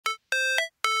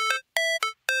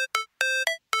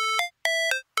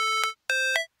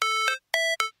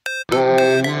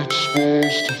Never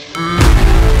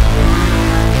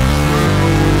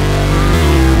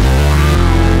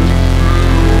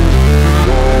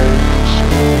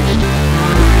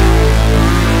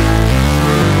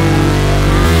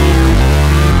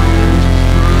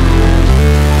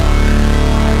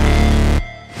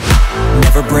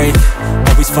break,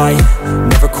 always fight,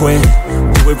 never quit,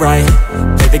 do it right,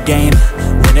 play the game,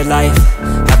 win it life,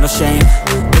 have no shame,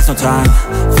 there's no time,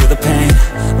 feel the pain,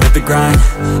 live the grind,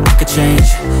 I could change,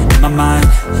 in my mind,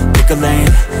 pick a lane,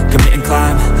 commit and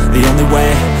climb, the only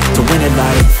way to win it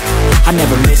life. I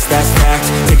never miss, that's fact,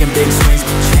 taking big swings,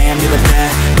 put your hand to the bat,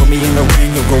 put me in the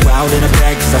ring, you'll go out in a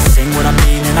bag, cause I sing what I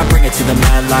mean and I bring it to the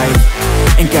mad light.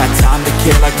 Ain't got time to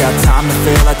kill, I got time to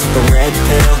feel, I took the red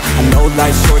pill, I know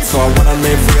life's short so I wanna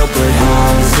live real, but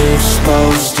how's it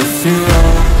supposed to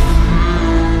feel?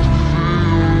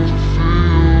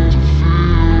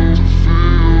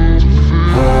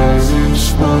 How's it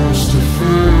supposed to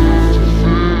feel?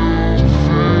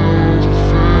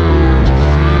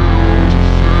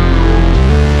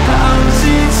 How's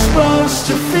it supposed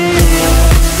to feel?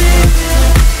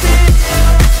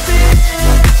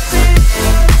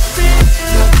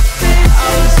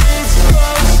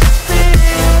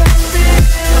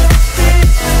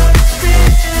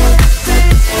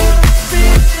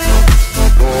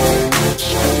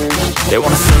 They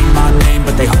wanna say my name,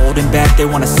 but they holding back. They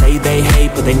wanna say they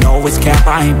hate, but they know it's cap.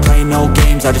 I ain't play no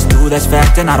games, I just do that's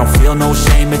fact. And I don't feel no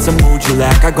shame, it's a mood you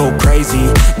lack. I go crazy,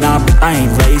 nah, but I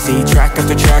ain't lazy. Track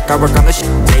after track, I work on this shit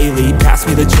daily. Pass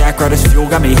me the jack, right as fuel,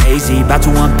 got me hazy. About to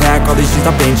unpack all these shit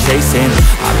I've been chasing.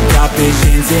 I've got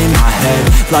visions in my head,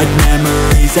 like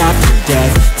memories after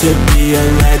death. To be a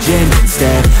legend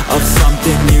instead of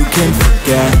something you can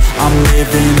forget. I'm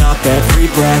living up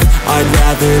every breath, I'd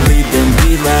rather lead than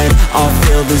be led. I'll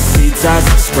fill the seats as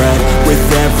I spread with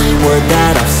every word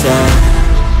that I've said.